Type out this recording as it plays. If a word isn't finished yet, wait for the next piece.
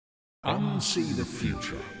Unsee the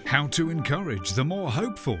future. How to encourage the more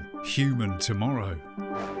hopeful human tomorrow.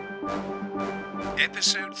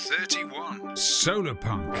 Episode 31,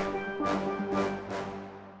 Solarpunk.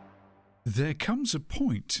 There comes a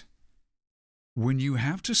point when you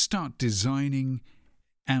have to start designing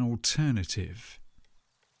an alternative.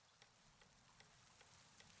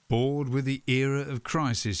 Bored with the era of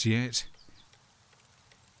crisis yet?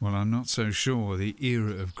 Well, I'm not so sure the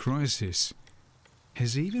era of crisis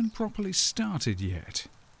has even properly started yet.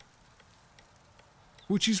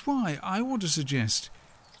 Which is why I want to suggest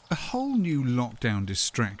a whole new lockdown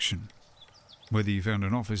distraction, whether you found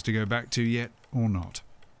an office to go back to yet or not.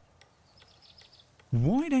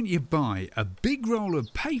 Why don't you buy a big roll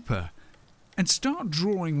of paper and start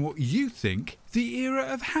drawing what you think the era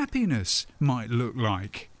of happiness might look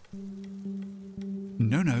like?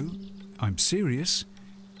 No, I'm serious.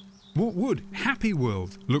 What would happy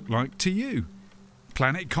world look like to you?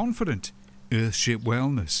 Planet confident, Earthship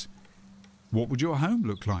wellness. What would your home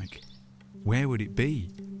look like? Where would it be?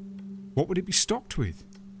 What would it be stocked with?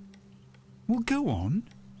 Well, go on.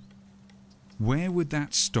 Where would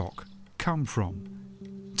that stock come from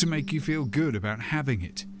to make you feel good about having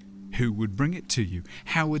it? Who would bring it to you?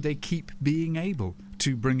 How would they keep being able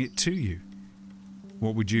to bring it to you?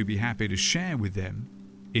 What would you be happy to share with them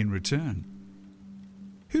in return?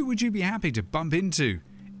 Who would you be happy to bump into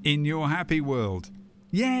in your happy world?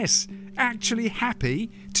 Yes, actually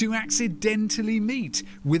happy to accidentally meet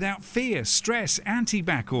without fear, stress,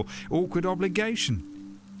 anti-bac or awkward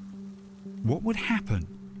obligation. What would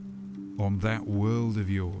happen on that world of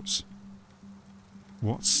yours?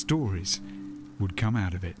 What stories would come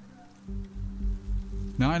out of it?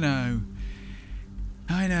 I know,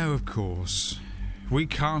 of course. We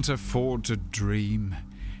can't afford to dream.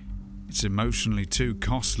 It's emotionally too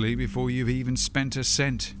costly before you've even spent a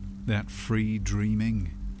cent. That free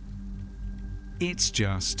dreaming. It's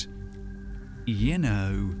just, we've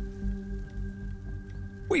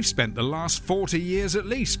spent the last 40 years at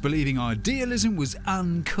least believing idealism was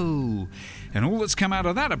uncool, and all that's come out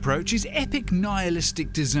of that approach is epic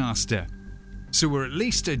nihilistic disaster. So we're at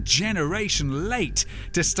least a generation late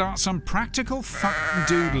to start some practical fucking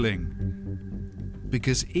doodling.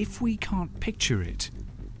 Because if we can't picture it,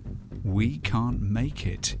 we can't make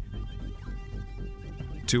it.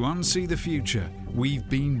 To unsee the future we've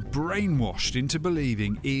been brainwashed into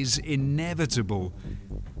believing is inevitable,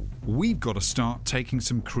 we've got to start taking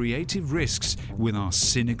some creative risks with our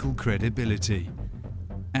cynical credibility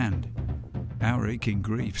and our aching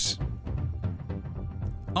griefs.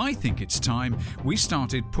 I think it's time we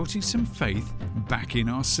started putting some faith back in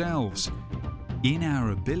ourselves, in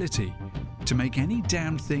our ability to make any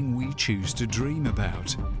damn thing we choose to dream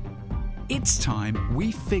about. It's time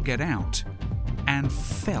we figured out and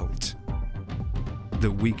felt that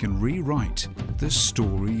we can rewrite the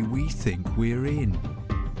story we think we're in.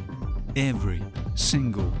 Every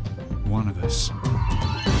single one of us.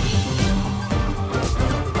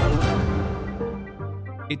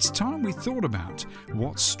 It's time we thought about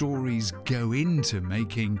what stories go into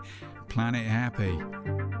making planet happy.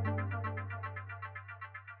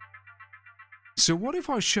 So what if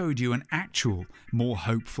I showed you an actual, more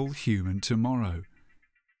hopeful human tomorrow?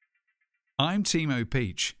 I'm Team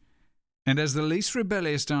Hopey, and as the least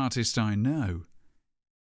rebellious artist I know,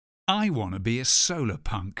 I want to be a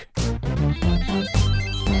Solarpunk.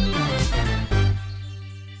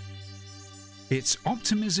 It's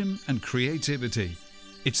optimism and creativity.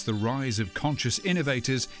 It's the rise of conscious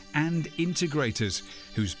innovators and integrators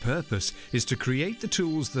whose purpose is to create the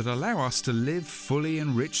tools that allow us to live fully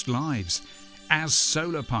enriched lives. As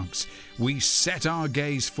Solarpunks, we set our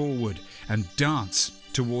gaze forward and dance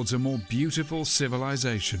towards a more beautiful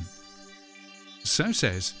civilization. So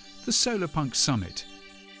says the Solarpunk Summit,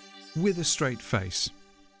 with a straight face.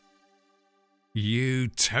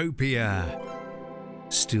 Utopia.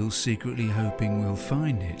 Still secretly hoping we'll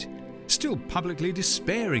find it. Still publicly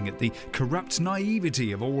despairing at the corrupt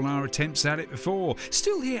naivety of all our attempts at it before.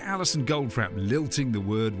 Still hear Alison Goldfrapp lilting the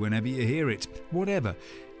word whenever you hear it. Whatever,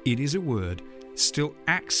 it is a word still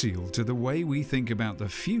axial to the way we think about the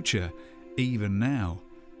future even now,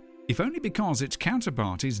 if only because its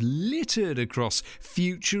counterpart is littered across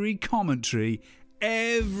futury commentary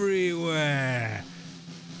everywhere.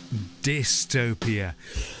 Dystopia.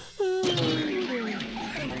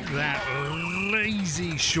 That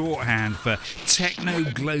lazy shorthand for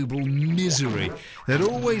techno-global misery that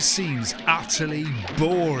always seems utterly,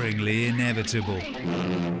 boringly inevitable.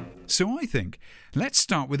 So I think let's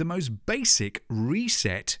start with the most basic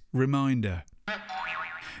reset reminder.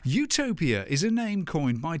 Utopia is a name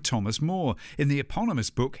coined by Thomas More in the eponymous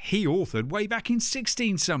book he authored way back in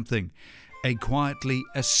 16-something. A quietly,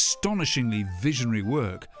 astonishingly visionary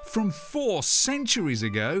work from 4 centuries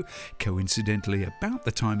ago, coincidentally about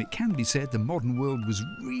the time it can be said the modern world was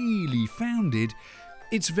really founded.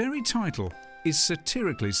 Its very title is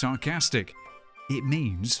satirically sarcastic. It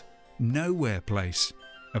means nowhere place,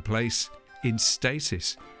 a place in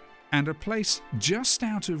stasis, and a place just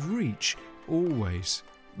out of reach, always,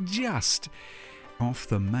 just off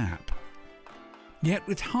the map. Yet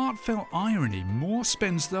with heartfelt irony, Moore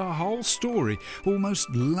spends the whole story almost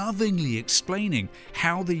lovingly explaining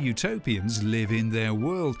how the utopians live in their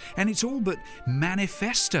world, and it's all but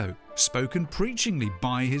manifesto, spoken preachingly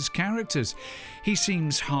by his characters. He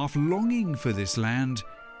seems half longing for this land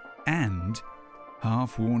and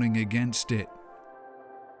half warning against it.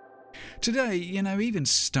 Today, even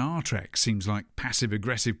Star Trek seems like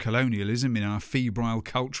passive-aggressive colonialism in our febrile,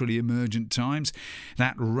 culturally emergent times.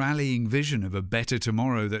 That rallying vision of a better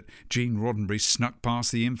tomorrow that Gene Roddenberry snuck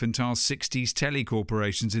past the infantile 60s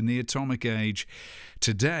telecorporations in the atomic age.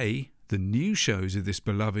 Today, the new shows of this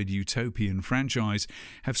beloved utopian franchise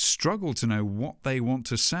have struggled to know what they want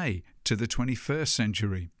to say to the 21st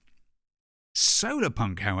century.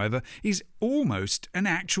 Solarpunk, however, is almost an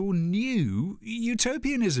actual new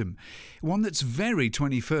utopianism, one that's very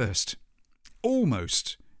 21st.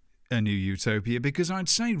 Almost a new utopia, because I'd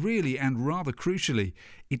say really and rather crucially,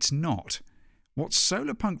 it's not. What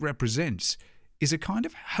Solarpunk represents is a kind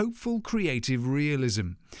of hopeful creative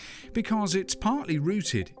realism, because it's partly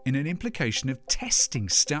rooted in an implication of testing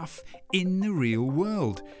stuff in the real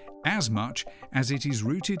world, as much as it is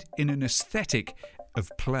rooted in an aesthetic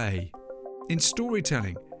of play. In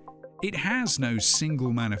storytelling, it has no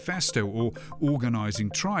single manifesto or organising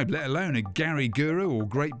tribe, let alone a Gary Guru or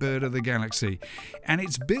Great Bird of the Galaxy, and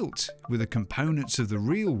it's built with the components of the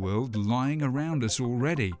real world lying around us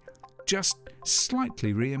already, just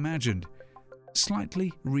slightly reimagined,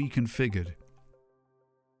 slightly reconfigured.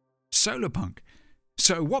 Solarpunk.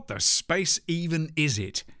 So what the space even is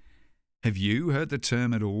it? Have you heard the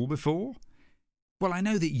term at all before? Well, I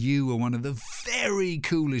know that you are one of the very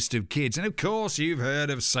coolest of kids, and of course you've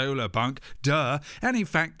heard of Solarpunk, duh, and in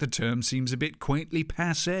fact the term seems a bit quaintly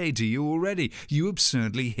passé to you already, you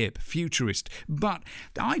absurdly hip futurist. But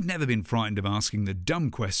I've never been frightened of asking the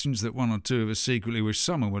dumb questions that one or two of us secretly wish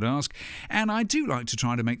someone would ask, and I do like to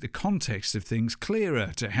try to make the context of things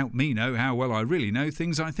clearer to help me know how well I really know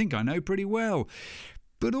things I think I know pretty well.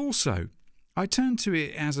 But also, I turn to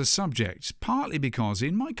it as a subject, partly because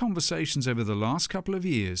in my conversations over the last couple of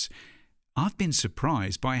years, I've been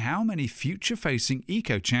surprised by how many future-facing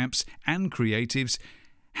eco-champs and creatives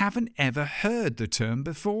haven't ever heard the term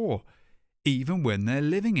before, even when they're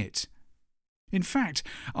living it. In fact,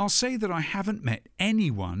 I'll say that I haven't met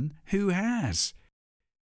anyone who has.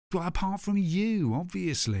 Well, apart from you,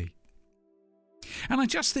 obviously. And I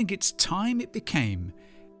just think it's time it became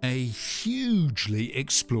a hugely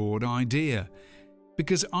explored idea,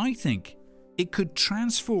 because I think it could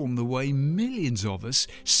transform the way millions of us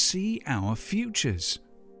see our futures.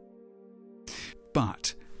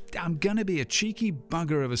 But I'm going to be a cheeky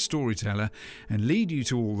bugger of a storyteller and lead you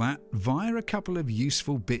to all that via a couple of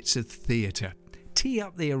useful bits of theatre. Tee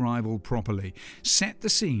up the arrival properly, set the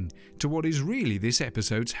scene to what is really this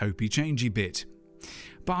episode's Hopey-Changey Bit.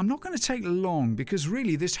 But I'm not going to take long, because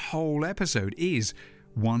really this whole episode is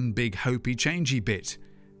one big Hopey-Changey Bit,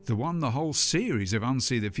 the one the whole series of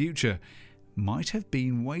Unsee the Future might have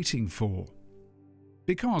been waiting for.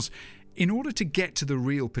 Because in order to get to the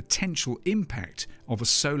real potential impact of a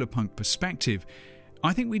Solarpunk perspective,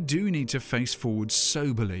 I think we do need to face forward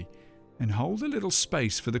soberly and hold a little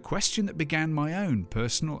space for the question that began my own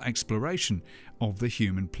personal exploration of the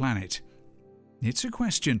human planet. It's a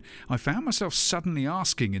question I found myself suddenly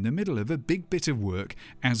asking in the middle of a big bit of work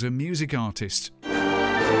as a music artist.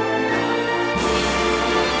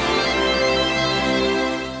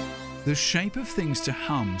 The Shape of Things to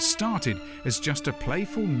Hum started as just a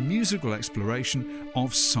playful musical exploration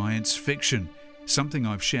of science fiction, something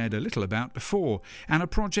I've shared a little about before, and a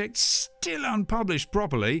project still unpublished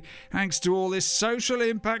properly thanks to all this social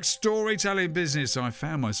impact storytelling business I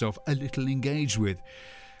found myself a little engaged with.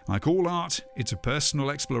 Like all art, it's a personal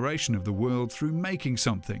exploration of the world through making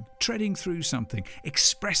something, treading through something,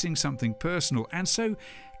 expressing something personal, and so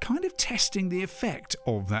kind of testing the effect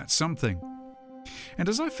of that something. And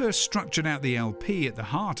as I first structured out the LP at the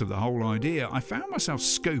heart of the whole idea, I found myself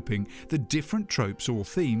scoping the different tropes or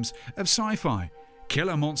themes of sci-fi.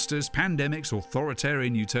 Killer monsters, pandemics,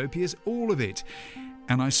 authoritarian utopias, all of it.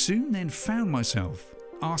 And I soon then found myself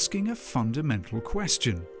asking a fundamental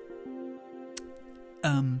question.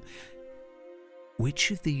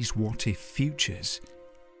 Which of these what-if futures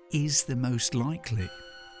is the most likely?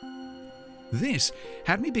 This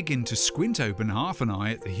had me begin to squint open half an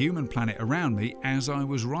eye at the human planet around me as I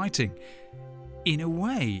was writing. In a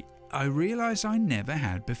way, I realised I never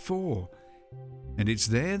had before. And it's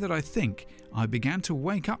there that I think I began to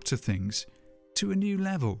wake up to things to a new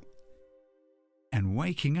level. And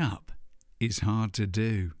waking up is hard to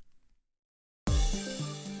do.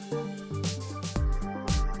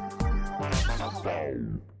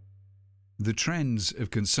 The trends of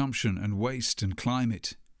consumption and waste and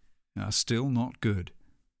climate are still not good,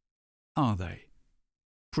 are they?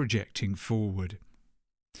 Projecting forward.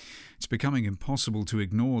 It's becoming impossible to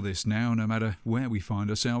ignore this now, no matter where we find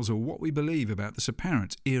ourselves or what we believe about this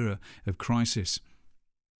apparent era of crisis.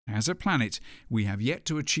 As a planet, we have yet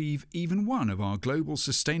to achieve even one of our Global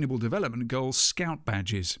Sustainable Development Goals Scout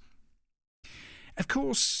badges. Of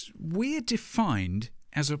course, we're defined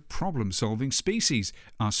as a problem-solving species,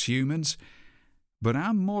 us humans, but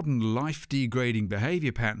our modern life-degrading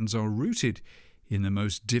behaviour patterns are rooted in the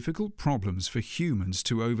most difficult problems for humans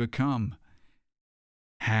to overcome.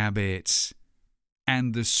 Habits,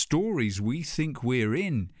 and the stories we think we're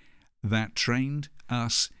in that trained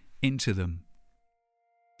us into them.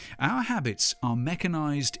 Our habits are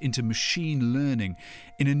mechanised into machine learning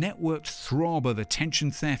in a networked throb of attention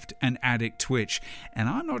theft and addict twitch, and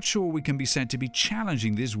I'm not sure we can be said to be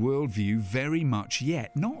challenging this worldview very much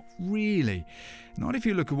yet. Not really. Not if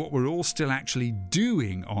you look at what we're all still actually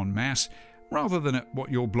doing en masse, rather than at what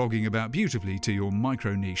you're blogging about beautifully to your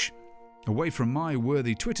micro-niche. Away from my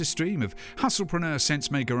worthy Twitter stream of hustlepreneur,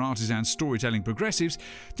 sensemaker, artisan, storytelling progressives,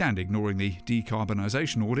 and ignoring the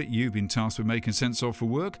decarbonisation audit you've been tasked with making sense of for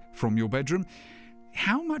work from your bedroom,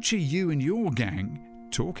 how much are you and your gang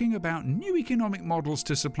talking about new economic models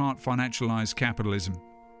to supplant financialised capitalism,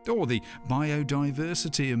 or the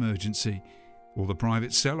biodiversity emergency, or the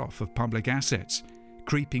private sell-off of public assets,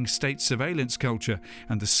 creeping state surveillance culture,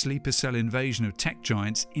 and the sleeper cell invasion of tech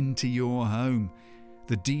giants into your home?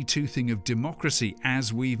 The detoothing of democracy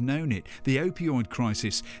as we've known it, the opioid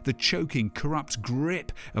crisis, the choking, corrupt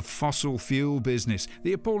grip of fossil fuel business,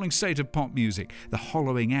 the appalling state of pop music, the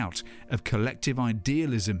hollowing out of collective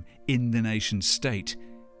idealism in the nation state,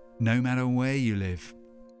 no matter where you live.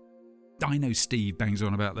 I know Steve bangs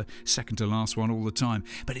on about the second to last one all the time,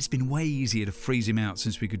 but it's been way easier to freeze him out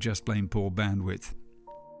since we could just blame poor bandwidth.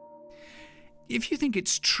 If you think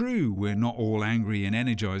it's true we're not all angry and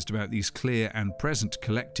energised about these clear and present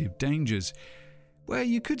collective dangers, well,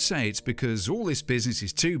 you could say it's because all this business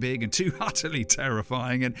is too big and too utterly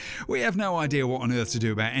terrifying, and we have no idea what on earth to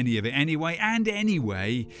do about any of it anyway, and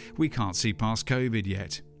anyway, we can't see past COVID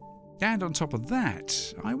yet. And on top of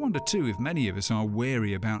that, I wonder too if many of us are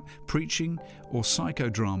wary about preaching or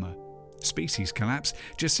psychodrama. Species collapse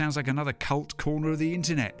just sounds like another cult corner of the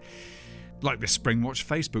internet, like the Springwatch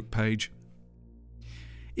Facebook page.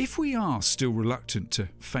 If we are still reluctant to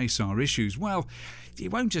face our issues, well,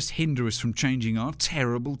 it won't just hinder us from changing our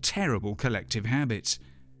terrible, terrible collective habits.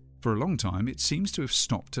 For a long time, it seems to have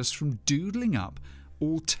stopped us from doodling up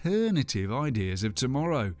alternative ideas of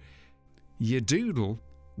tomorrow. You doodle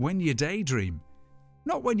when you daydream,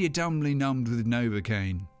 not when you're dumbly numbed with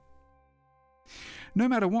Novocaine. No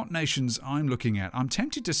matter what nations I'm looking at, I'm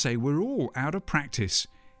tempted to say we're all out of practice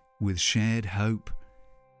with shared hope.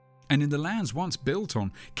 And in the lands once built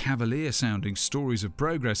on cavalier-sounding stories of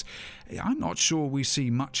progress, I'm not sure we see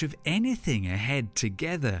much of anything ahead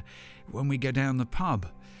together when we go down the pub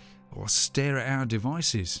or stare at our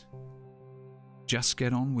devices. Just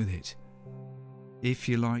get on with it. If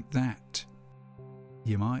you like that,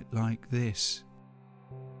 you might like this.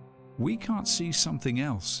 We can't see something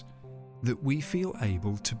else that we feel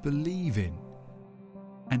able to believe in,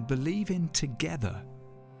 and believe in together.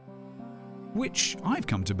 Which I've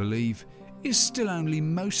come to believe is still only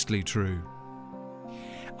mostly true.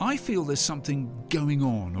 I feel there's something going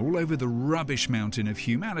on all over the rubbish mountain of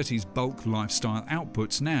humanity's bulk lifestyle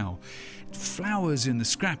outputs now. Flowers in the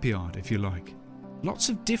scrapyard, if you like. Lots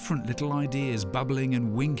of different little ideas bubbling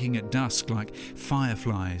and winking at dusk like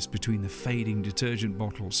fireflies between the fading detergent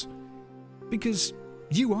bottles. Because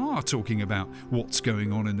you are talking about what's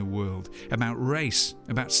going on in the world, about race,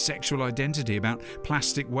 about sexual identity, about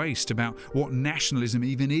plastic waste, about what nationalism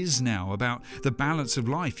even is now, about the balance of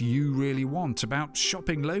life you really want, about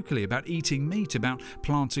shopping locally, about eating meat, about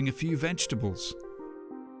planting a few vegetables.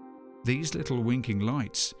 These little winking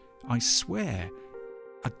lights, I swear,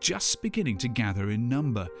 are just beginning to gather in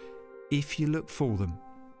number, if you look for them.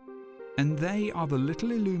 And they are the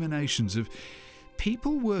little illuminations of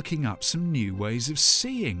people working up some new ways of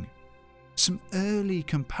seeing, some early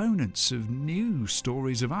components of new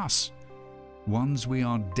stories of us, ones we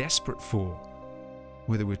are desperate for,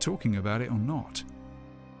 whether we're talking about it or not.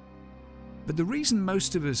 But the reason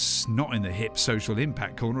most of us not in the hip social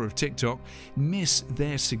impact corner of TikTok miss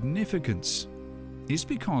their significance is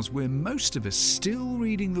because we're most of us still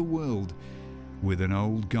reading the world with an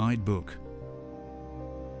old guidebook.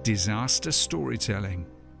 Disaster storytelling.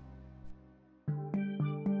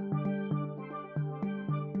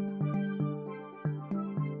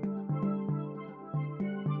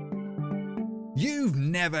 You've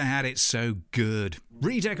never had it so good.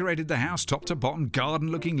 Redecorated the house top to bottom, garden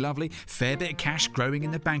looking lovely, fair bit of cash growing in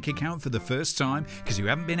the bank account for the first time because you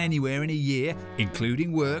haven't been anywhere in a year,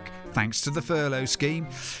 including work, thanks to the furlough scheme.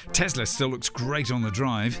 Tesla still looks great on the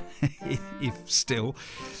drive, if still.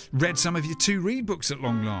 Read some of your 2 read books at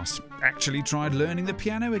long last. Actually tried learning the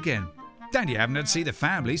piano again. And you haven't had to see the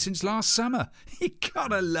family since last summer. You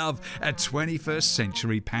gotta love a 21st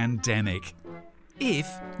century pandemic. If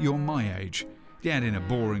you're my age. Get in a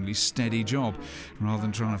boringly steady job rather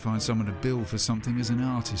than trying to find someone to bill for something as an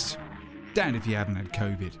artist. Damned if you haven't had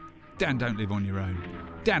COVID. Damned don't live on your own.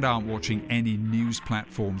 Damned aren't watching any news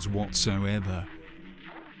platforms whatsoever.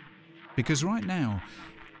 Because right now,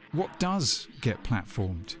 what does get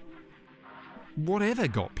platformed? Whatever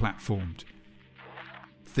got platformed?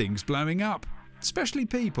 Things blowing up, especially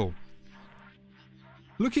people.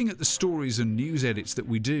 Looking at the stories and news edits that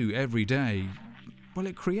we do every day, well,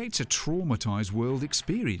 it creates a traumatised world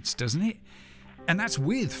experience, doesn't it? And that's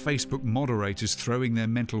with Facebook moderators throwing their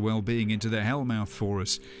mental well-being into their hellmouth for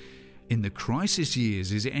us. In the crisis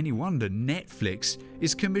years, is it any wonder Netflix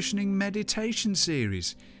is commissioning meditation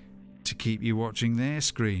series to keep you watching their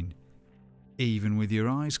screen, even with your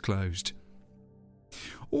eyes closed?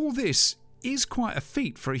 All this is quite a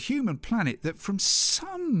feat for a human planet that, from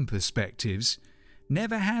some perspectives,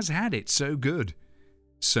 never has had it so good.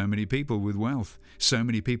 So many people with wealth, so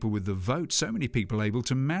many people with the vote, so many people able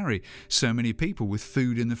to marry, so many people with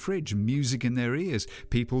food in the fridge, music in their ears,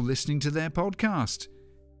 people listening to their podcast,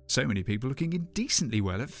 so many people looking indecently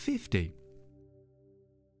well at 50.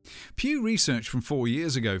 Pew research from 4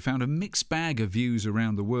 years ago found a mixed bag of views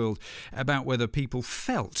around the world about whether people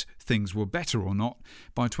felt things were better or not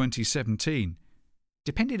by 2017.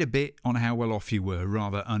 Depended a bit on how well off you were,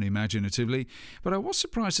 rather unimaginatively, but I was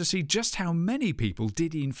surprised to see just how many people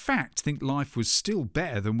did in fact think life was still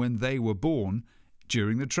better than when they were born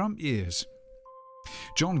during the Trump years.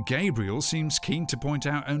 John Gabriel seems keen to point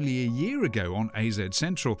out only a year ago on AZ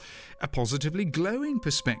Central a positively glowing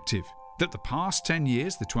perspective, that the past 10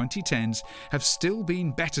 years, the 2010s, have still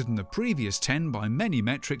been better than the previous 10 by many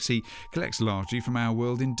metrics he collects largely from Our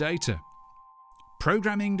World in Data.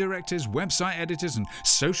 Programming directors, website editors and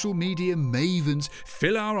social media mavens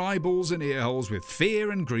fill our eyeballs and earholes with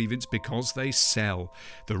fear and grievance because they sell.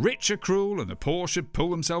 The rich are cruel and the poor should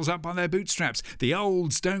pull themselves up by their bootstraps. The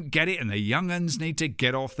olds don't get it and the young uns need to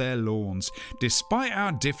get off their lawns. Despite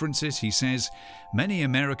our differences, he says, many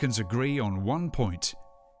Americans agree on one point.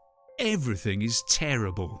 Everything is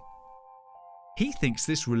terrible. He thinks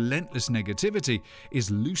this relentless negativity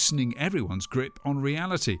is loosening everyone's grip on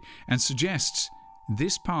reality and suggests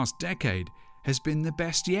this past decade has been the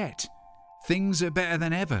best yet. Things are better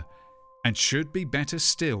than ever and should be better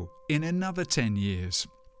still in another 10 years.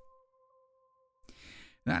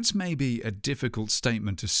 That's maybe a difficult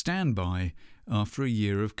statement to stand by after a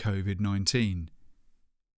year of COVID-19.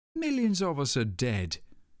 Millions of us are dead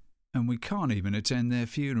and we can't even attend their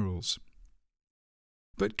funerals.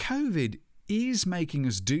 But COVID is making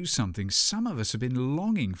us do something some of us have been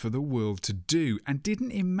longing for the world to do and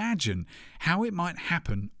didn't imagine how it might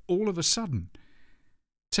happen all of a sudden.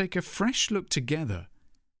 Take a fresh look together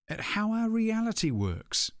at how our reality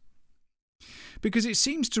works. Because it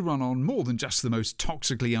seems to run on more than just the most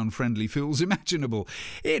toxically unfriendly fools imaginable.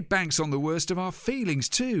 It banks on the worst of our feelings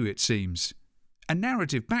too, it seems. A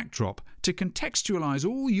narrative backdrop to contextualise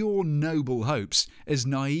all your noble hopes as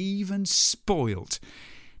naive and spoilt,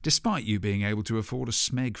 despite you being able to afford a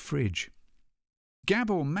smeg fridge.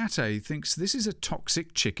 Gabor Mate thinks this is a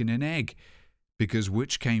toxic chicken and egg, because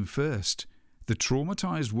which came first, the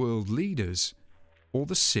traumatised world leaders or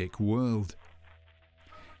the sick world?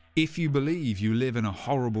 If you believe you live in a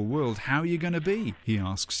horrible world, how are you going to be, he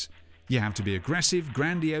asks. You have to be aggressive,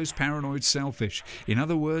 grandiose, paranoid, selfish. In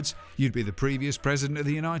other words, you'd be the previous president of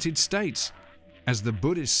the United States. As the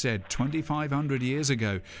Buddhists said 2,500 years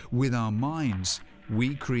ago, with our minds,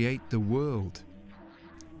 we create the world.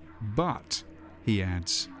 But, he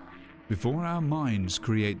adds, before our minds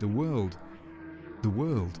create the world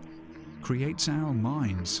creates our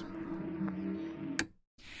minds.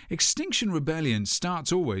 Extinction Rebellion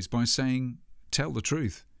starts always by saying, tell the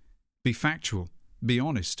truth. Be factual. Be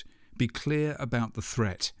honest. Be clear about the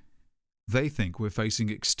threat. They think we're facing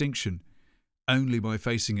extinction. Only by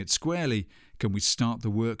facing it squarely can we start the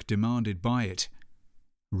work demanded by it.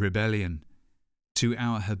 Rebellion to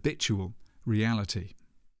our habitual reality.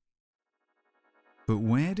 But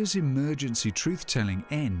where does emergency truth-telling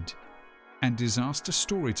end and disaster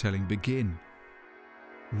storytelling begin?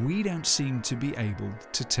 We don't seem to be able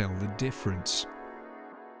to tell the difference.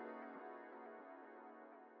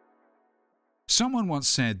 Someone once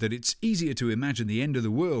said that it's easier to imagine the end of the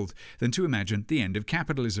world than to imagine the end of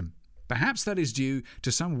capitalism. Perhaps that is due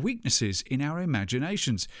to some weaknesses in our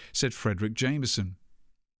imaginations, said Frederick Jameson.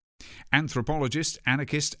 Anthropologist,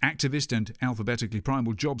 anarchist, activist and alphabetically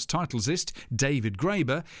primal jobs titlesist David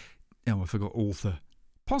Graeber, author,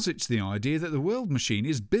 posits the idea that the world machine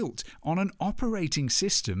is built on an operating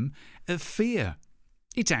system of fear.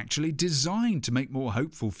 It's actually designed to make more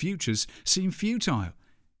hopeful futures seem futile,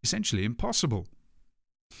 essentially impossible.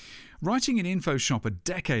 Writing in InfoShop a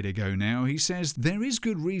decade ago now, he says there is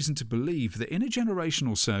good reason to believe that in a generation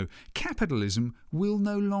or so, capitalism will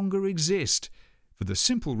no longer exist, for the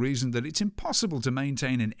simple reason that it's impossible to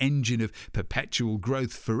maintain an engine of perpetual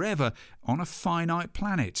growth forever on a finite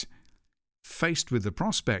planet. Faced with the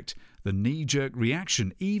prospect, the knee-jerk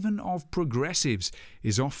reaction, even of progressives,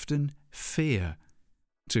 is often fear.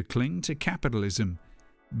 To cling to capitalism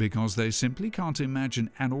because they simply can't imagine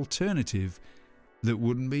an alternative that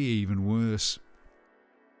wouldn't be even worse.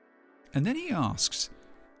 And then he asks,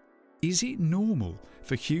 is it normal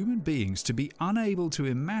for human beings to be unable to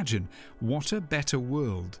imagine what a better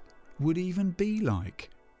world would even be like?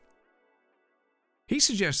 He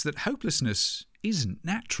suggests that hopelessness isn't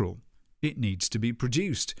natural. It needs to be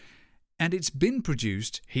produced. And it's been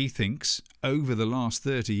produced, he thinks, over the last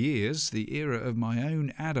 30 years, the era of my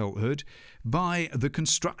own adulthood, by the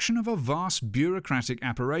construction of a vast bureaucratic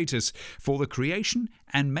apparatus for the creation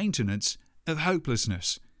and maintenance of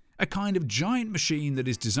hopelessness. A kind of giant machine that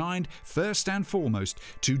is designed first and foremost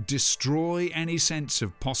to destroy any sense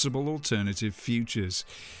of possible alternative futures.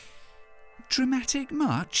 Dramatic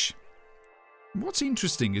much? What's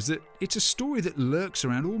interesting is that it's a story that lurks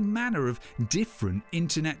around all manner of different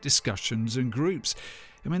internet discussions and groups.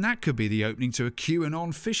 I mean, that could be the opening to a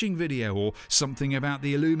QAnon phishing video, or something about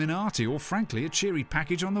the Illuminati, or frankly a cheery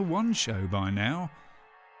package on the One Show by now.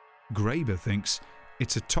 Graeber thinks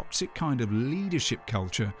it's a toxic kind of leadership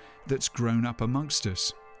culture that's grown up amongst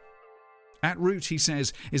us. At root, he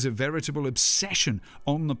says, is a veritable obsession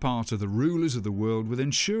on the part of the rulers of the world with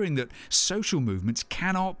ensuring that social movements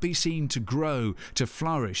cannot be seen to grow, to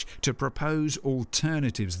flourish, to propose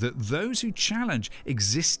alternatives, that those who challenge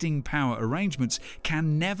existing power arrangements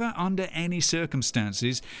can never under any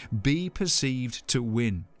circumstances be perceived to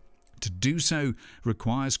win. To do so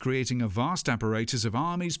requires creating a vast apparatus of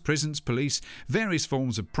armies, prisons, police, various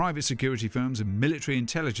forms of private security firms and military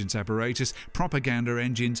intelligence apparatus, propaganda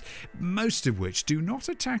engines, most of which do not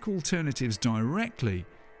attack alternatives directly,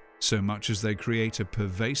 so much as they create a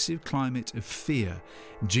pervasive climate of fear,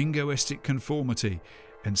 jingoistic conformity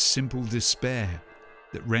and simple despair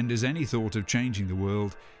that renders any thought of changing the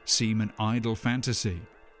world seem an idle fantasy.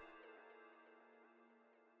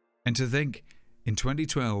 And to think, in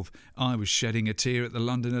 2012, I was shedding a tear at the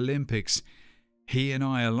London Olympics. He and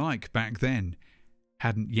I alike back then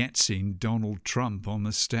hadn't yet seen Donald Trump on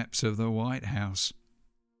the steps of the White House.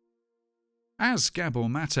 As Gabor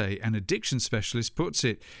Mate, an addiction specialist, puts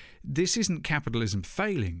it, this isn't capitalism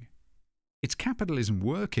failing, it's capitalism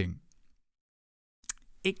working.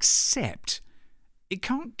 Except it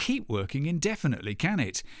can't keep working indefinitely, can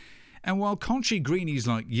it? And while conchy greenies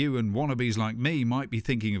like you and wannabes like me might be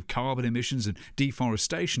thinking of carbon emissions and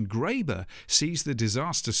deforestation, Graeber sees the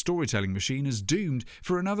disaster storytelling machine as doomed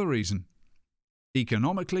for another reason.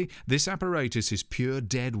 Economically, this apparatus is pure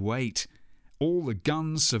dead weight. All the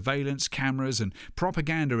guns, surveillance, cameras and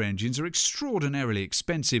propaganda engines are extraordinarily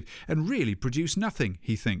expensive and really produce nothing,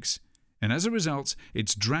 he thinks. And as a result,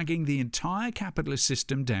 it's dragging the entire capitalist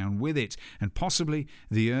system down with it, and possibly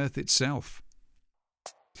the Earth itself.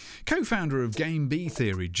 Co-founder of Game B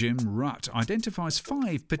theory, Jim Rutt, identifies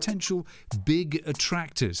 5 potential big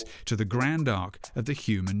attractors to the grand arc of the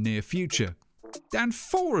human near future. And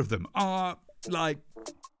 4 of them are,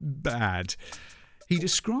 bad. He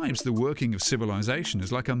describes the working of civilization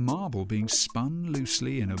as like a marble being spun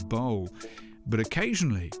loosely in a bowl, but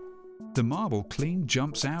occasionally the marble clean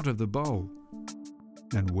jumps out of the bowl.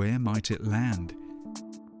 And where might it land?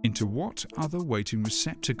 Into what other waiting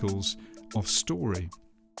receptacles of story?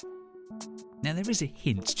 Now, there is a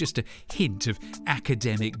hint, just a hint of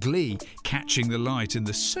academic glee catching the light in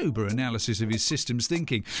the sober analysis of his systems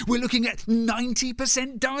thinking. We're looking at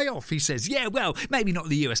 90% die-off, he says. Yeah, well, maybe not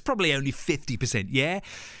the US, probably only 50%, yeah?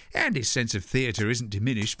 And his sense of theatre isn't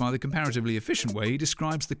diminished by the comparatively efficient way he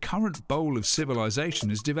describes the current bowl of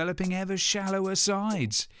civilization as developing ever shallower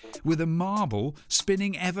sides, with a marble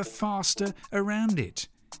spinning ever faster around it.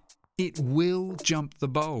 It will jump the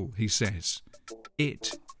bowl, he says.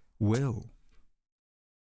 It will.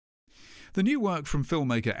 The new work from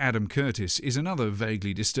filmmaker Adam Curtis is another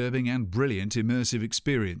vaguely disturbing and brilliant immersive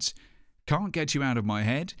experience. Can't Get You Out of My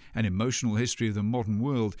Head, An Emotional History of the Modern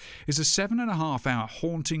World, is a 7.5-hour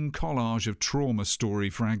haunting collage of trauma story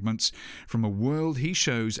fragments from a world he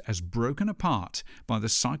shows as broken apart by the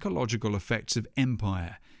psychological effects of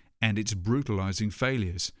empire and its brutalising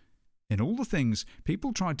failures, in all the things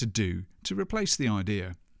people tried to do to replace the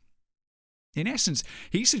idea. In essence,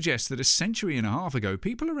 he suggests that a century and a half ago,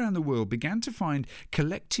 people around the world began to find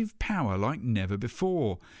collective power like never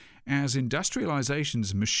before, as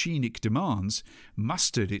industrialization's machinic demands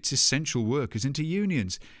mustered its essential workers into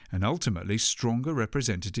unions and ultimately stronger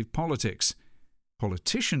representative politics.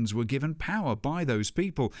 Politicians were given power by those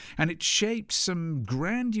people, and it shaped some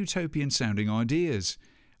grand utopian-sounding ideas.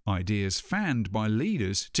 Ideas fanned by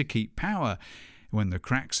leaders to keep power, when the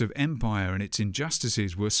cracks of empire and its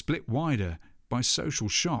injustices were split wider by social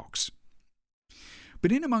shocks.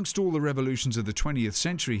 But in amongst all the revolutions of the 20th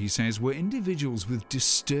century, he says, were individuals with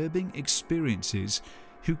disturbing experiences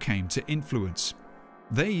who came to influence.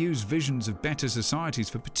 They used visions of better societies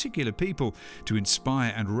for particular people to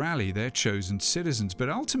inspire and rally their chosen citizens, but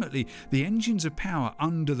ultimately the engines of power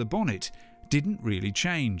under the bonnet didn't really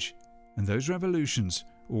change, and those revolutions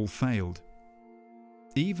all failed.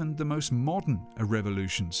 Even the most modern of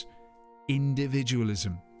revolutions,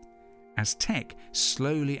 individualism. As tech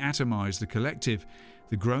slowly atomised the collective,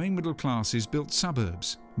 the growing middle classes built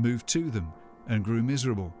suburbs, moved to them, and grew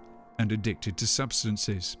miserable and addicted to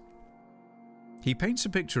substances. He paints a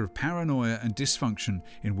picture of paranoia and dysfunction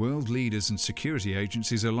in world leaders and security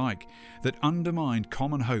agencies alike that undermined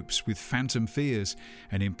common hopes with phantom fears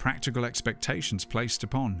and impractical expectations placed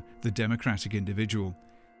upon the democratic individual.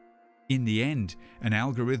 In the end, an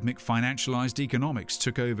algorithmic financialised economics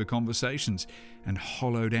took over conversations and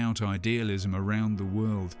hollowed out idealism around the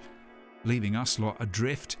world, leaving us lot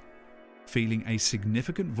adrift, feeling a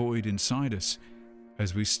significant void inside us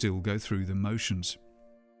as we still go through the motions.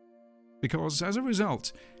 Because as a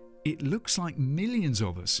result, it looks like millions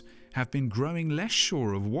of us have been growing less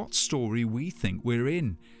sure of what story we think we're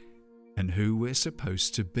in and who we're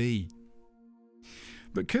supposed to be.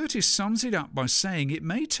 But Curtis sums it up by saying it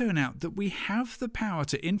may turn out that we have the power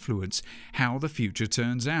to influence how the future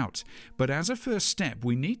turns out, but as a first step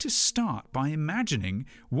we need to start by imagining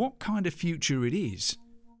what kind of future it is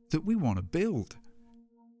that we want to build.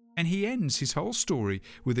 And he ends his whole story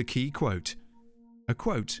with a key quote, a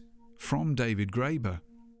quote from David Graeber.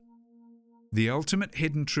 "The ultimate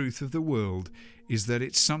hidden truth of the world is that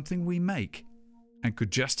it's something we make and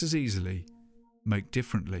could just as easily make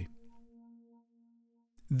differently."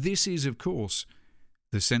 This is, of course,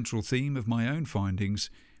 the central theme of my own findings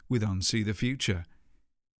with Unsee the Future.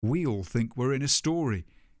 We all think we're in a story,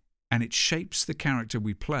 and it shapes the character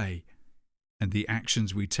we play and the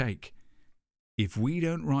actions we take. If we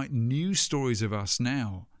don't write new stories of us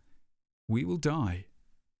now, we will die.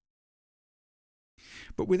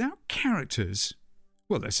 But without characters,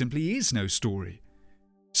 well, there simply is no story.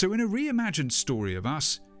 So in a reimagined story of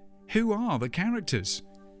us, who are the characters?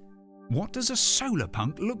 What does a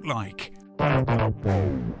Solarpunk look like?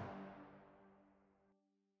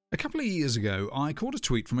 A couple of years ago, I caught a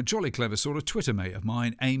tweet from a jolly clever sort of Twitter mate of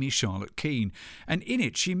mine, Amy Charlotte Keane, and in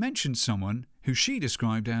it she mentioned someone who she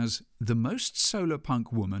described as the most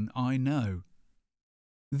Solarpunk woman I know.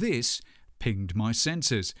 This pinged my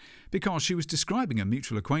senses, because she was describing a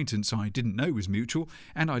mutual acquaintance I didn't know was mutual,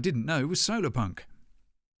 and I didn't know was Solarpunk.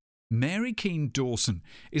 Mary Keane Dawson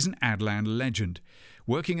is an Adland legend.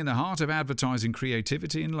 Working in the heart of advertising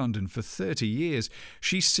creativity in London for 30 years,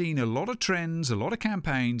 she's seen a lot of trends, a lot of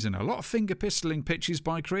campaigns, and a lot of finger-pistoling pitches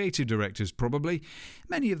by creative directors, probably,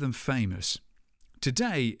 many of them famous.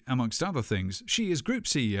 Today, amongst other things, she is Group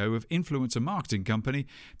CEO of influencer marketing company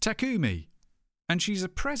Takumi, and she's a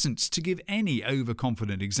presence to give any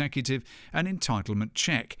overconfident executive an entitlement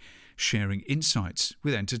check, sharing insights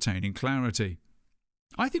with entertaining clarity.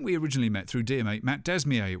 I think we originally met through dear mate Matt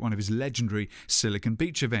Desmier at one of his legendary Silicon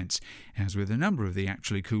Beach events, as with a number of the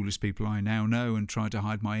actually coolest people I now know and try to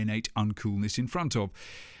hide my innate uncoolness in front of.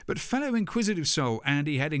 But fellow inquisitive soul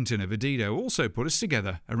Andy Headington of Adido also put us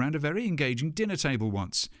together around a very engaging dinner table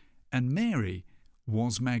once, and Mary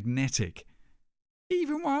was magnetic.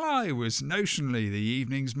 Even while I was notionally the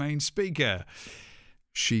evening's main speaker.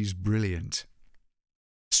 She's brilliant.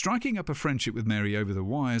 Striking up a friendship with Mary over the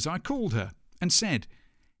wires, I called her and said,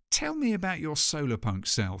 "Tell me about your Solarpunk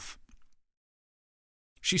self."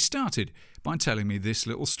 She started by telling me this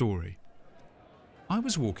little story. I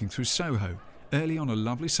was walking through Soho early on a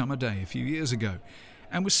lovely summer day a few years ago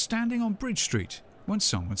and was standing on Bridge Street when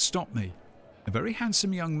someone stopped me. A very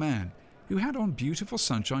handsome young man who had on beautiful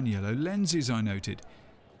sunshine yellow lenses, I noted.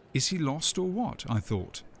 Is he lost or what? I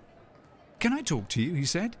thought. "Can I talk to you?" he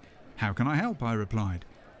said. "How can I help?" I replied.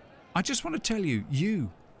 "I just want to tell you,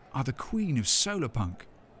 you are the queen of Solarpunk."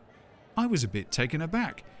 I was a bit taken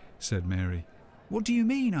aback, said Mary. "What do you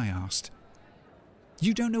mean?" I asked.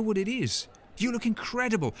 "You don't know what it is. You look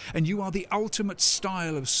incredible, and you are the ultimate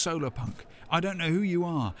style of Solarpunk. I don't know who you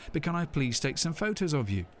are, but can I please take some photos of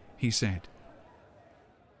you?" he said.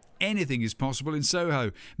 "Anything is possible in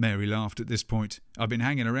Soho," Mary laughed at this point. "I've been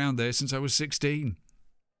hanging around there since I was 16.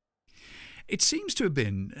 It seems to have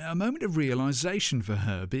been a moment of realisation for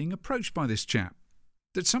her being approached by this chap,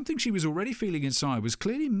 that something she was already feeling inside was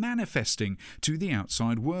clearly manifesting to the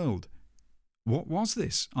outside world. What was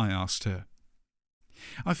this? I asked her.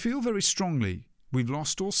 "I feel very strongly we've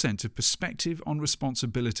lost all sense of perspective on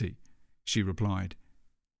responsibility," she replied.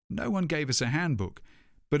 "No one gave us a handbook,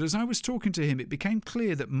 but as I was talking to him it became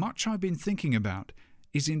clear that much I've been thinking about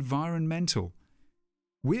is environmental.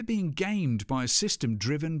 We're being gamed by a system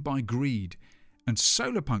driven by greed, and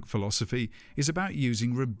Solarpunk philosophy is about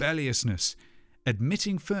using rebelliousness,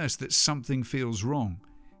 admitting first that something feels wrong,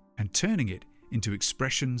 and turning it into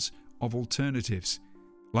expressions of alternatives,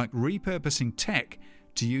 like repurposing tech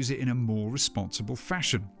to use it in a more responsible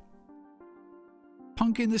fashion.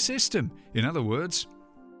 Punk in the system, in other words.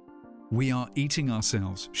 We are eating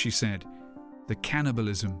ourselves," she said, "the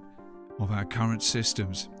cannibalism of our current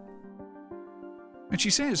systems." And she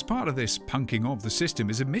says part of this punking of the system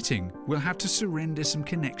is admitting we'll have to surrender some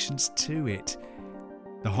connections to it.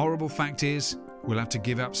 The horrible fact is, we'll have to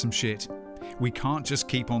give up some shit. We can't just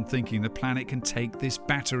keep on thinking the planet can take this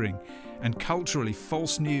battering. And culturally,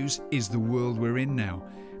 false news is the world we're in now.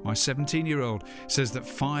 My 17-year-old says that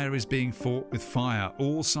fire is being fought with fire.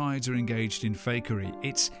 All sides are engaged in fakery.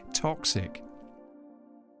 It's toxic.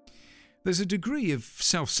 There's a degree of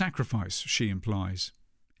self-sacrifice, she implies.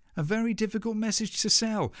 A very difficult message to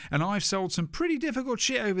sell, and I've sold some pretty difficult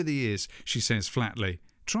shit over the years, she says flatly.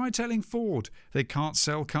 Try telling Ford they can't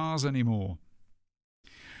sell cars anymore.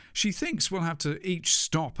 She thinks we'll have to each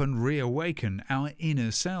stop and reawaken our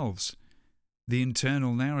inner selves. The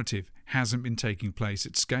internal narrative hasn't been taking place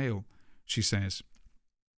at scale, she says.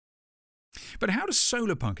 But how does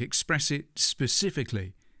Solarpunk express it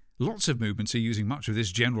specifically? Lots of movements are using much of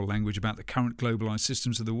this general language about the current globalised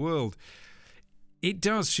systems of the world. It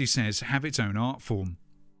does, she says, have its own art form.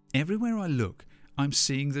 Everywhere I look, I'm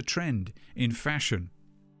seeing the trend in fashion.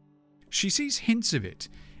 She sees hints of it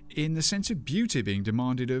in the sense of beauty being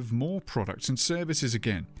demanded of more products and services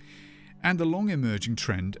again, and the long-emerging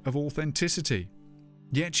trend of authenticity.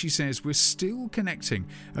 Yet, she says, we're still connecting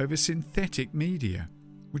over synthetic media,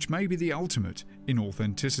 which may be the ultimate in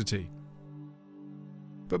authenticity.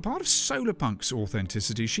 But part of Solarpunk's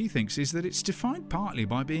authenticity, she thinks, is that it's defined partly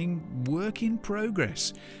by being work in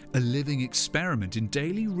progress, a living experiment in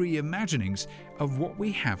daily reimaginings of what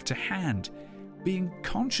we have to hand, being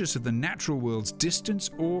conscious of the natural world's distance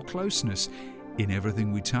or closeness in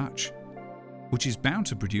everything we touch, which is bound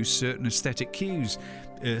to produce certain aesthetic cues,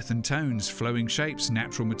 earthen tones, flowing shapes,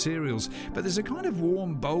 natural materials, but there's a kind of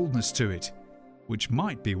warm boldness to it, which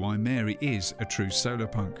might be why Mary is a true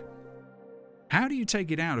Solarpunk. How do you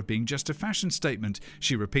take it out of being just a fashion statement?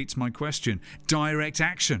 She repeats my question. Direct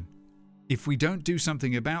action. If we don't do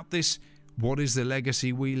something about this, what is the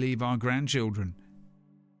legacy we leave our grandchildren?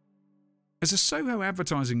 As a Soho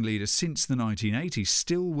advertising leader since the 1980s,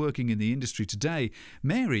 still working in the industry today,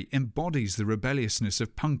 Mary embodies the rebelliousness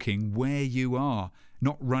of punking where you are,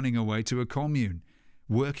 not running away to a commune,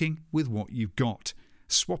 working with what you've got,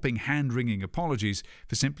 swapping hand-wringing apologies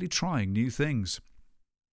for simply trying new things.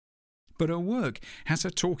 But her work has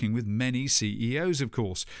her talking with many CEOs, of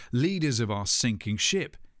course, leaders of our sinking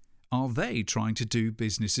ship. Are they trying to do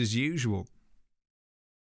business as usual?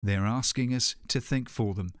 They're asking us to think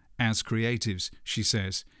for them as creatives, she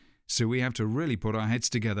says. So we have to really put our heads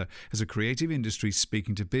together as a creative industry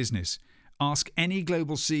speaking to business. Ask any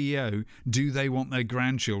global CEO, do they want their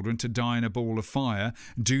grandchildren to die in a ball of fire?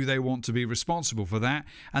 Do they want to be responsible for that?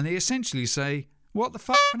 And they essentially say, what the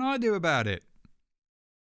fuck can I do about it?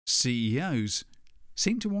 CEOs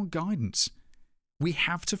seem to want guidance. We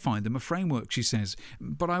have to find them a framework, she says.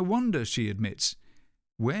 But I wonder, she admits,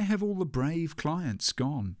 where have all the brave clients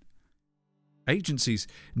gone? Agencies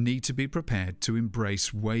need to be prepared to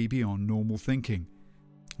embrace way beyond normal thinking.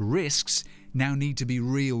 Risks now need to be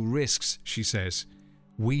real risks, she says.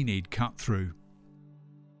 We need cut-through.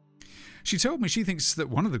 She told me she thinks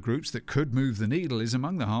that one of the groups that could move the needle is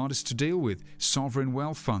among the hardest to deal with: sovereign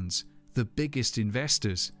wealth funds, the biggest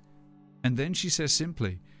investors. And then she says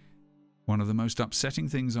simply, one of the most upsetting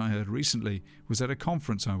things I heard recently was at a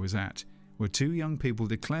conference I was at, where 2 young people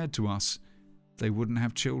declared to us they wouldn't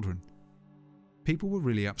have children. People were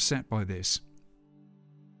really upset by this.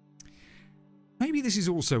 Maybe this is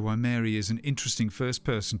also why Mary is an interesting first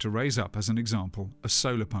person to raise up as an example of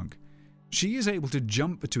Solarpunk. She is able to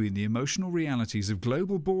jump between the emotional realities of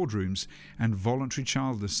global boardrooms and voluntary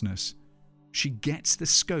childlessness. She gets the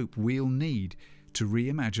scope we'll need to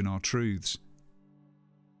reimagine our truths.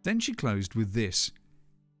 Then she closed with this.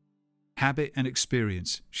 Habit and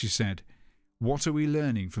experience, she said. What are we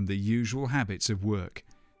learning from the usual habits of work?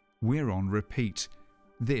 We're on repeat.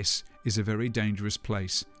 This is a very dangerous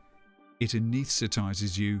place. It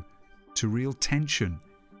anaesthetizes you to real tension.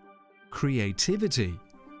 Creativity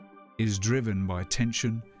is driven by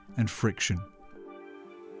tension and friction.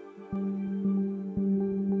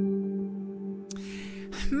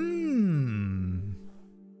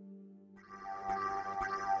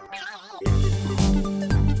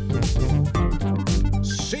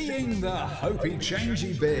 Seeing the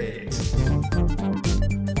Hopey-Changey Bit.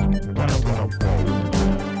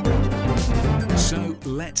 So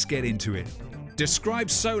let's get into it. Describe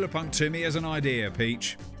Solarpunk to me as an idea,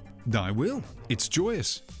 Peach. I will. It's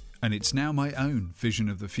joyous. And it's now my own vision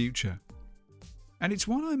of the future. And it's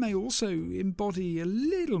one I may also embody a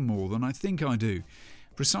little more than I think I do,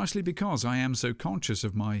 precisely because I am so conscious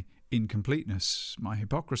of my incompleteness, my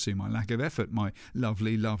hypocrisy, my lack of effort, my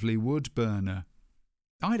lovely, lovely wood burner.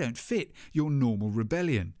 I don't fit your normal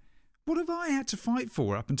rebellion. What have I had to fight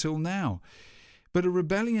for up until now? But a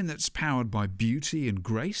rebellion that's powered by beauty and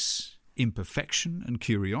grace, imperfection and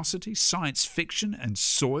curiosity, science fiction and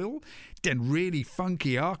soil, then really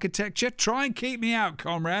funky architecture. Try and keep me out,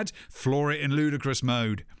 comrades. Floor it in ludicrous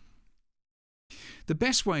mode. The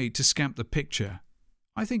best way to scamp the picture,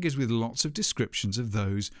 I think, is with lots of descriptions of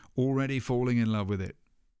those already falling in love with it.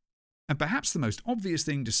 And perhaps the most obvious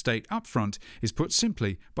thing to state up front is put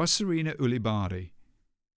simply by Serena Ulibarri.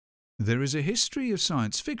 There is a history of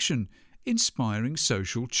science fiction inspiring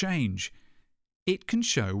social change. It can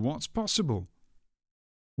show what's possible.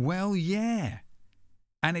 Well, yeah.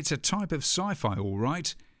 And it's a type of sci-fi, all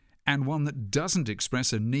right, and one that doesn't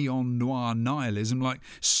express a neon noir nihilism like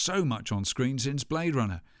so much on screen since Blade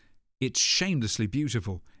Runner. It's shamelessly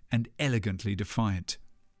beautiful and elegantly defiant.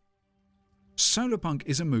 Solarpunk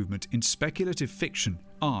is a movement in speculative fiction,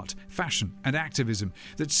 art, fashion and activism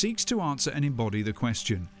that seeks to answer and embody the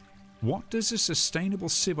question, what does a sustainable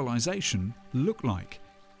civilization look like?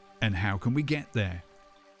 And how can we get there?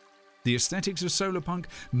 The aesthetics of Solarpunk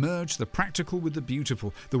merge the practical with the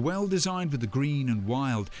beautiful, the well-designed with the green and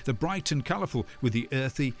wild, the bright and colourful with the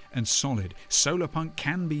earthy and solid. Solarpunk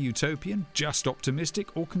can be utopian, just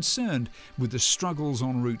optimistic, or concerned with the struggles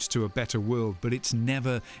en route to a better world, but it's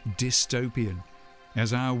never dystopian.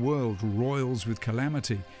 As our world roils with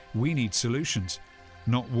calamity, we need solutions,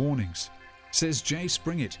 not warnings, says Jay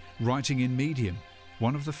Springett, writing in Medium,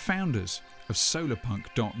 one of the founders of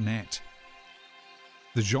Solarpunk.net.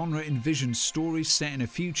 The genre envisions stories set in a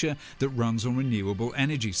future that runs on renewable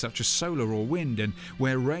energy, such as solar or wind, and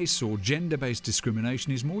where race or gender-based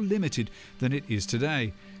discrimination is more limited than it is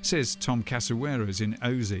today, says Tom Casueras in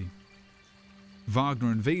Unsee.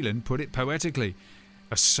 Wagner and Wieland put it poetically.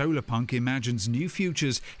 A solarpunk imagines new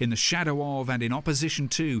futures in the shadow of and in opposition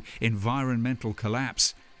to environmental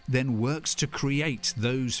collapse, then works to create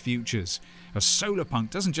those futures. A solarpunk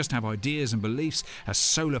doesn't just have ideas and beliefs, a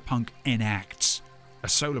solarpunk enacts. A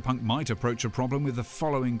solarpunk might approach a problem with the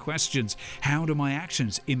following questions. How do my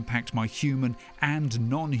actions impact my human and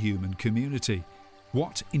non-human community?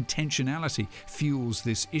 What intentionality fuels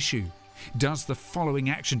this issue? Does the following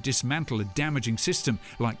action dismantle a damaging system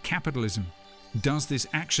like capitalism? Does this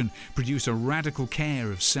action produce a radical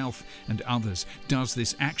care of self and others? Does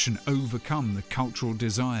this action overcome the cultural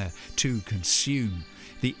desire to consume?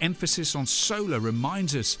 The emphasis on solar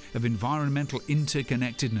reminds us of environmental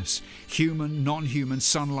interconnectedness. Human, non-human,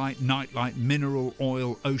 sunlight, nightlight, mineral,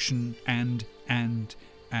 oil, ocean, and. A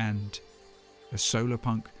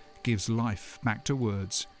solarpunk gives life back to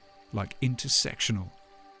words like intersectional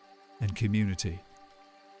and community.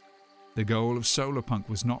 The goal of Solarpunk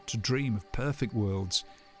was not to dream of perfect worlds,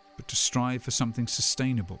 but to strive for something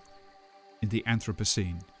sustainable, in the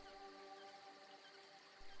Anthropocene.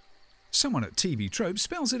 Someone at TV Trope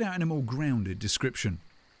spells it out in a more grounded description.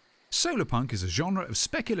 Solarpunk is a genre of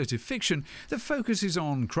speculative fiction that focuses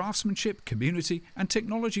on craftsmanship, community and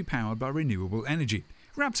technology powered by renewable energy,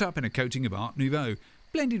 wrapped up in a coating of Art Nouveau,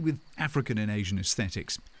 blended with African and Asian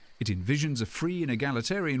aesthetics. It envisions a free and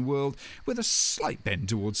egalitarian world with a slight bend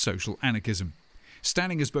towards social anarchism.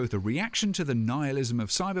 Standing as both a reaction to the nihilism of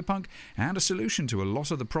cyberpunk and a solution to a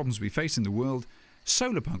lot of the problems we face in the world,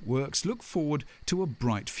 Solarpunk works look forward to a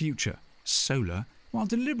bright future, solar, while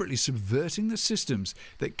deliberately subverting the systems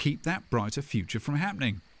that keep that brighter future from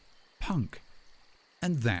happening. Punk.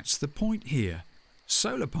 And that's the point here.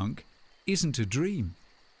 Solarpunk isn't a dream.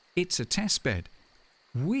 It's a testbed,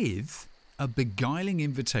 with a beguiling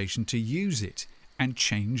invitation to use it and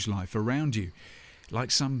change life around you.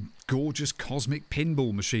 Like some gorgeous cosmic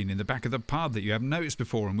pinball machine in the back of the pub that you haven't noticed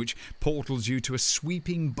before and which portals you to a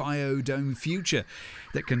sweeping biodome future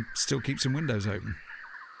that can still keep some windows open.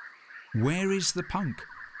 Where is the punk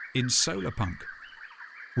in Solarpunk?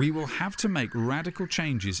 We will have to make radical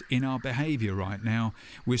changes in our behaviour right now.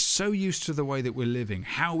 We're so used to the way that we're living,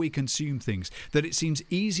 how we consume things, that it seems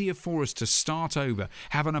easier for us to start over,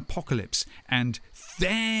 have an apocalypse, and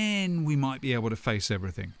then we might be able to face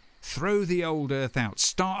everything. Throw the old Earth out,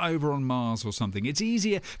 start over on Mars or something. It's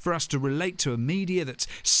easier for us to relate to a media that's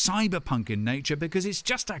cyberpunk in nature because it's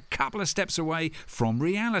just a couple of steps away from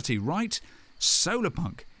reality, right?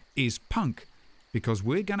 Solarpunk is punk because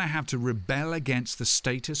we're going to have to rebel against the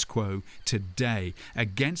status quo today,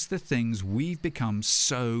 against the things we've become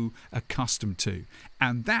so accustomed to.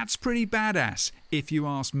 And that's pretty badass, if you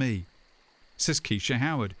ask me, says Keisha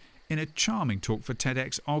Howard in a charming talk for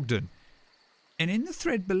TEDx Ogden. And in the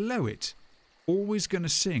thread below it, Always Gonna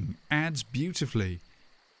Sing adds beautifully,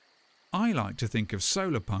 I like to think of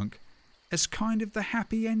Solarpunk as kind of the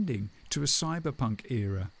happy ending to a cyberpunk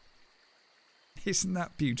era. Isn't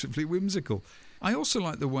that beautifully whimsical? I also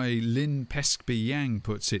like the way Lynn Peskby-Yang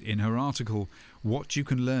puts it in her article, What You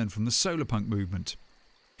Can Learn from the Solarpunk Movement.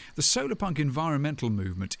 The Solarpunk environmental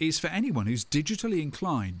movement is for anyone who's digitally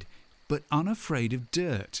inclined, but unafraid of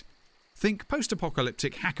dirt. Think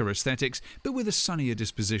post-apocalyptic hacker aesthetics, but with a sunnier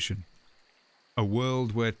disposition. A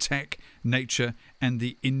world where tech, nature and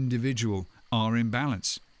the individual are in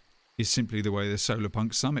balance, is simply the way the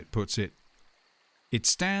Solarpunk Summit puts it. It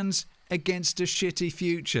stands against a shitty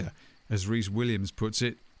future, as Rhys Williams puts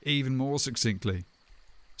it even more succinctly.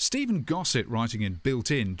 Stephen Gossett, writing in Built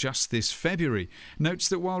In just this February, notes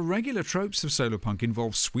that while regular tropes of Solarpunk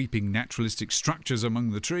involve sweeping naturalistic structures among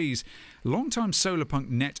the trees, longtime Solarpunk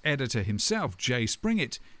net editor himself, Jay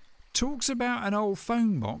Springett, talks about an old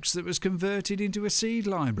phone box that was converted into a seed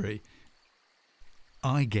library.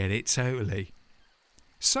 I get it totally.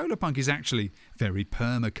 Solarpunk is actually very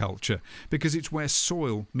permaculture because it's where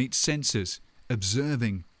soil meets sensors,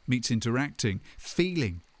 observing meets interacting,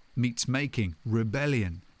 feeling meets making,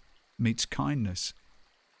 rebellion meets kindness.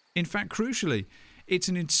 In fact, crucially, it's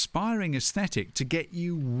an inspiring aesthetic to get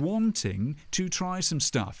you wanting to try some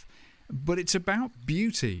stuff, but it's about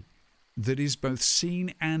beauty that is both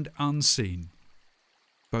seen and unseen,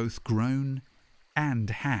 both grown and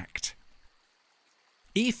hacked.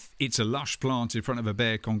 If it's a lush plant in front of a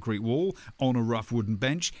bare concrete wall, on a rough wooden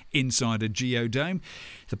bench, inside a geodome,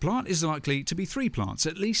 the plant is likely to be 3 plants,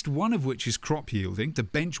 at least one of which is crop yielding, the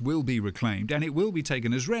bench will be reclaimed, and it will be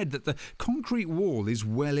taken as read that the concrete wall is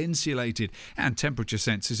well insulated, and temperature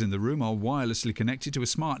sensors in the room are wirelessly connected to a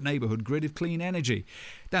smart neighbourhood grid of clean energy,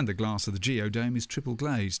 and the glass of the geodome is triple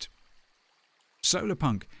glazed.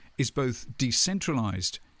 Solarpunk is both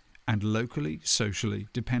decentralised and locally, socially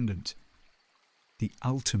dependent. The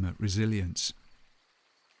ultimate resilience.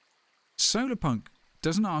 Solarpunk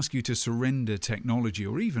doesn't ask you to surrender technology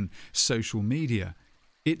or even social media.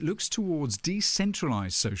 It looks towards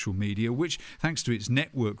decentralised social media, which, thanks to its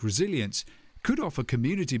network resilience, could offer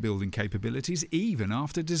community building capabilities even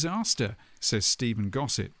after disaster, says Stephen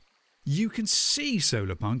Gossett. You can see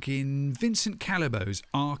Solarpunk in Vincent Calabau's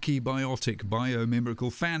archibiotic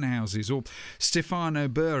biomimbrical fan houses or Stefano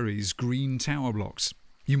Burri's green tower blocks.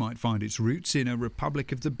 You might find its roots in a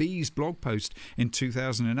Republic of the Bees blog post in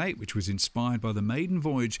 2008, which was inspired by the maiden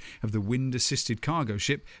voyage of the wind-assisted cargo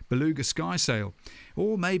ship Beluga Skysail,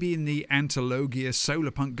 or maybe in the Antologia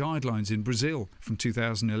Solarpunk Guidelines in Brazil from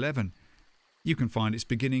 2011. You can find its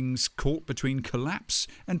beginnings caught between collapse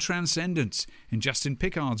and transcendence in Justin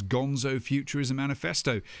Pickard's Gonzo Futurism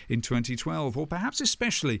Manifesto in 2012, or perhaps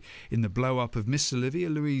especially in the blow-up of Miss Olivia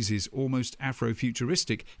Louise's almost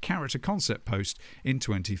Afrofuturistic character concept post in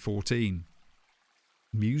 2014.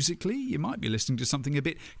 Musically, you might be listening to something a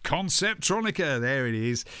bit conceptronica, there it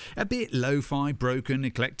is, a bit lo-fi, broken,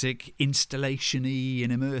 eclectic, installation-y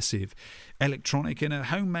and immersive, electronic in a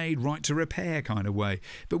homemade right-to-repair kind of way,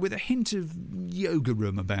 but with a hint of yoga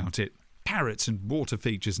room about it. Parrots and water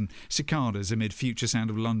features and cicadas amid Future Sound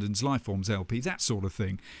of London's Lifeforms LP, that sort of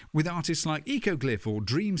thing, with artists like Ecoglyph or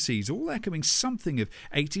Dream Seas all echoing something of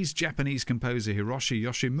 80s Japanese composer Hiroshi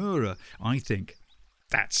Yoshimura, I think.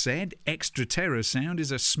 That said, Extra Terror sound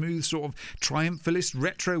is a smooth sort of triumphalist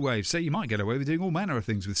retro wave, so you might get away with doing all manner of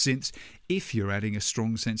things with synths if you're adding a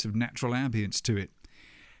strong sense of natural ambience to it.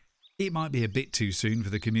 It might be a bit too soon for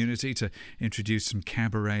the community to introduce some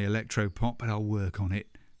cabaret electro-pop, but I'll work on it.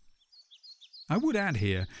 I would add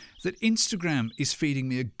here that Instagram is feeding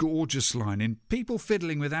me a gorgeous line in people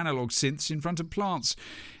fiddling with analogue synths in front of plants,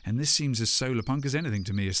 and this seems as solarpunk as anything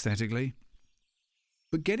to me aesthetically.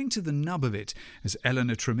 But getting to the nub of it, as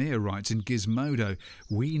Eleanor Tremere writes in Gizmodo,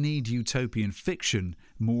 we need utopian fiction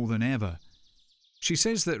more than ever. She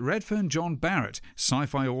says that Redfern John Barrett,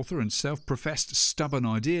 sci-fi author and self-professed stubborn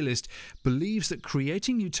idealist, believes that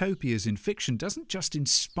creating utopias in fiction doesn't just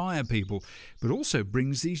inspire people, but also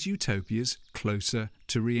brings these utopias closer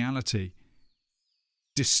to reality.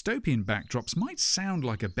 Dystopian backdrops might sound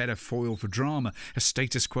like a better foil for drama, a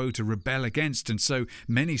status quo to rebel against, and so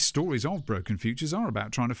many stories of broken futures are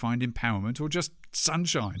about trying to find empowerment or just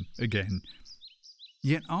sunshine again.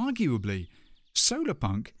 Yet arguably,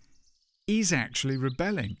 solarpunk is actually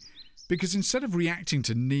rebelling, because instead of reacting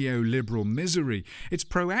to neoliberal misery, it's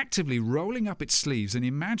proactively rolling up its sleeves and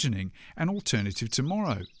imagining an alternative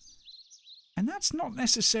tomorrow. And that's not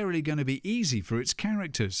necessarily going to be easy for its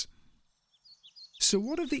characters. So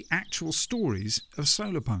what are the actual stories of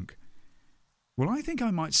solarpunk? Well, I think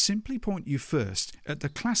I might simply point you first at the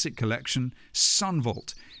classic collection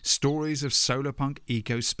Sunvolt, Stories of Solarpunk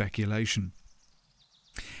Eco-Speculation.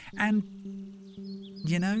 And,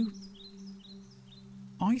 you know,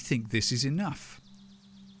 I think this is enough.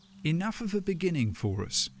 Enough of a beginning for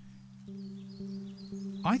us.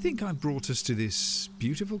 I think I've brought us to this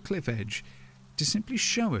beautiful cliff edge to simply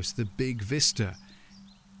show us the big vista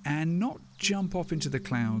and not jump off into the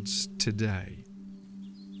clouds today.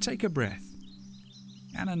 Take a breath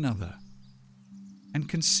and another and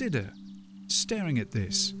consider, staring at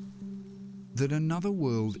this, that another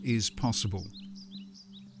world is possible.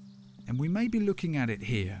 And we may be looking at it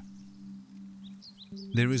here.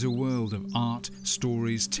 There is a world of art,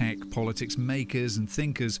 stories, tech, politics, makers and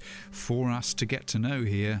thinkers for us to get to know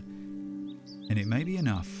here, and it may be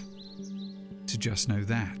enough to just know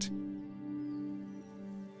that.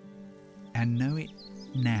 And know it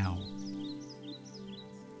now.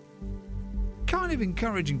 Kind of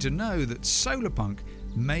encouraging to know that solarpunk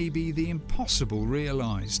may be the impossible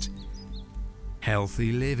realised.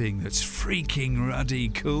 Healthy living that's freaking ruddy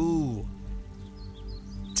cool.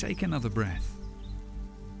 Take another breath.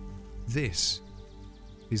 This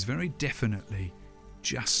is very definitely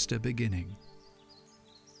just a beginning.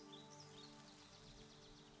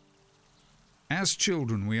 As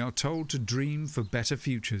children, we are told to dream for better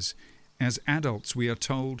futures. As adults, we are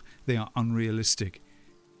told they are unrealistic.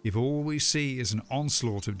 If all we see is an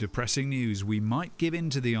onslaught of depressing news, we might give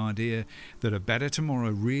in to the idea that a better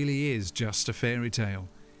tomorrow really is just a fairy tale.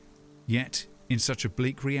 Yet, in such a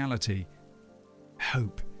bleak reality,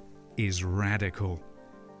 hope is radical.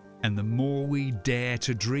 And the more we dare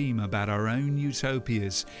to dream about our own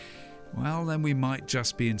utopias, well, then we might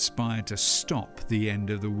just be inspired to stop the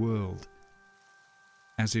end of the world.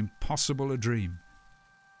 As impossible a dream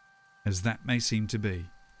as that may seem to be,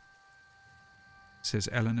 says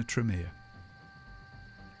Eleanor Tremere.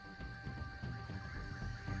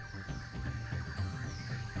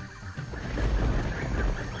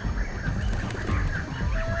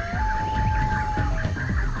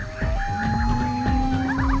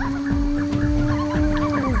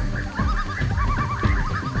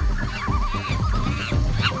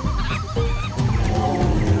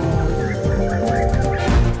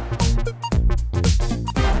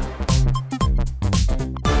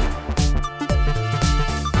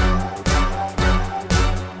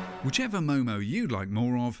 Whichever Momo you'd like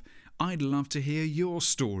more of, I'd love to hear your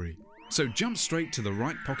story. So jump straight to the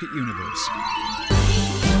Right Pocket universe.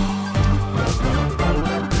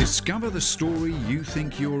 Discover the story you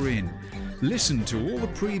think you're in. Listen to all the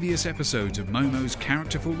previous episodes of Momo's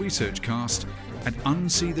Characterful Research Cast at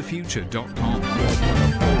unseethefuture.com.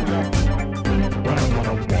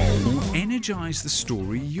 Or energise the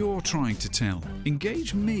story you're trying to tell.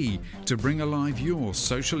 Engage me to bring alive your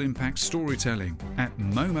social impact storytelling at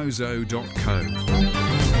momozo.co.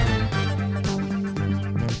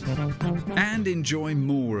 And and enjoy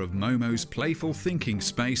more of Momo's playful thinking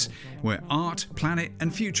space where art, planet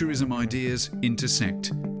and futurism ideas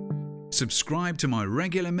intersect. Subscribe to my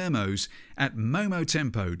regular memos at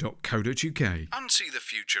momotempo.co.uk. Unsee the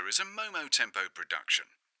Future is a Momo Tempo production.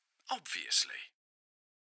 Obviously.